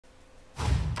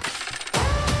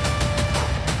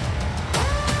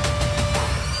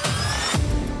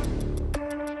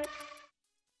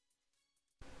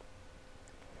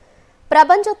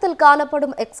பிரபஞ்சத்தில்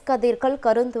காணப்படும் எக்ஸ் கதிர்கள்,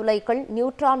 கருந்துளைகள்,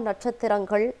 நியூட்ரான்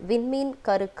நட்சத்திரங்கள், விண்மீன்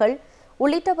கருக்கள்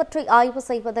உள்ளிட்டவற்றை ஆய்வு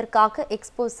செய்வதற்காக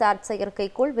எக்ஸ்போசாட்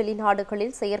செயற்கைக்கோள்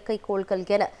வெளிநாடுகளில் செயற்கைக்கோள்கள்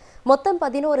என மொத்தம்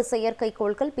 11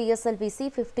 செயற்கைக்கோள்கள் PSLV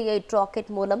C58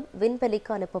 ராக்கெட் மூலம்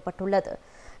விண்வெளிக்கு அனுப்பப்பட்டுள்ளது.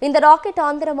 இந்த ராக்கெட்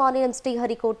ஆந்திர மாநிலம்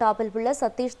ஸ்ரீஹரிகோட்டாவில் உள்ள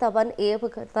சதீஷ் தவன்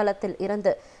ஏவுதளத்தில்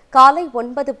இருந்து காலை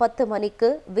 9:10 மணிக்கு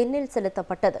விண்ணில்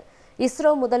செலுத்தப்பட்டது. ISRO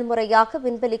முதல் முறையாக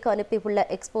விண்வெளிக்கு அனுப்பியுள்ள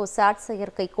எக்ஸ்போசாட்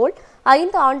செயற்கைக்கோள்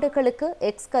 5 ஆண்டுகளுக்கு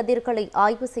எக்ஸ் கதிர்களை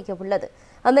ஆய்வு செய்ய உள்ளது.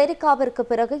 அமெரிக்காவிற்கு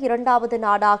பிறகு 2வது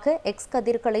நாடாக எக்ஸ்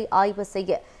கதிர்களை ஆய்வு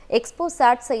செய்ய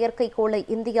எக்ஸ்போசாட் செயற்கைக்கோளை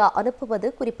இந்தியா அனுப்புவது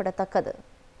குறிப்பிடத்தக்கது.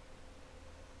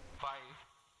 5,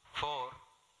 4,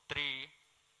 3,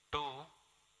 2,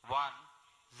 1,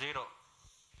 0.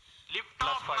 Lift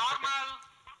off normal.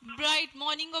 Bright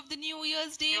morning of the New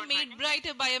Year's Day made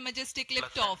brighter by a majestic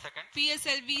liftoff.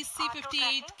 PSLV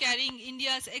C58 carrying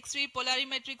India's X-ray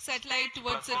polarimetric satellite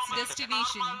towards its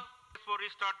destination. Before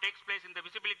restart takes place in the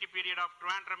visibility period of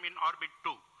Trivandrum in orbit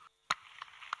 2.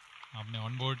 आपने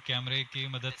onboard कैमरे की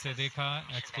मदद से देखा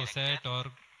XPoSat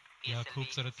और यह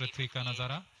खूबसूरत पृथ्वी का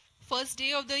नजारा. First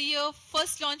day of the year,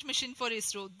 first launch mission for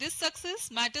ISRO. This success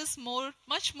matters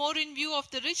much more in view of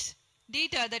the rich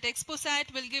data that ExpoSat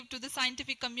will give to the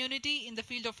scientific community in the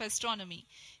field of astronomy.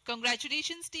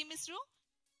 Congratulations, Team ISRO.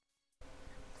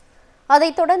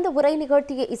 அதைத் தொடர்ந்து உரை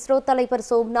நிகழ்த்திய இஸ்ரோ தலைவர்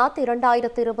சோம்நாத்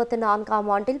 2024ஆம்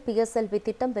ஆண்டில் PSLV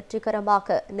திட்டம்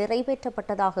வெற்றிகரமாக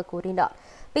நிறைவேற்றப்பட்டதாக கூறினார்.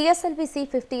 PSLV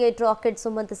C58 ராக்கெட்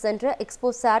சுமந்து சென்ற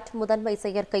எக்ஸ்போசாட் முதன்மை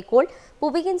செயற்கைக்கோள்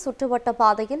புவியின் சுற்றுவட்ட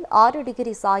பாதையில் 6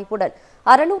 டிகிரி சாய்வுடன்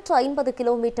 650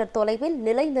 கிலோமீட்டர் தொலைவில்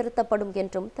நிலைநிறுத்தப்படும்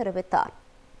என்றும் தெரிவித்தார்.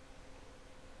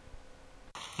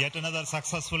 Yet another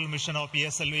successful mission of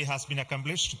PSLV has been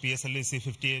accomplished. PSLV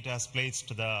C58 has placed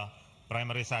the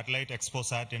primary satellite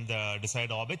ExpoSat in the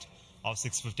desired orbit of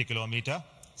 650 kilometer,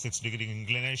 6-degree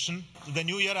inclination. The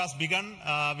new year has begun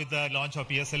with the launch of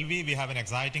PSLV. We have an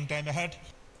exciting time ahead.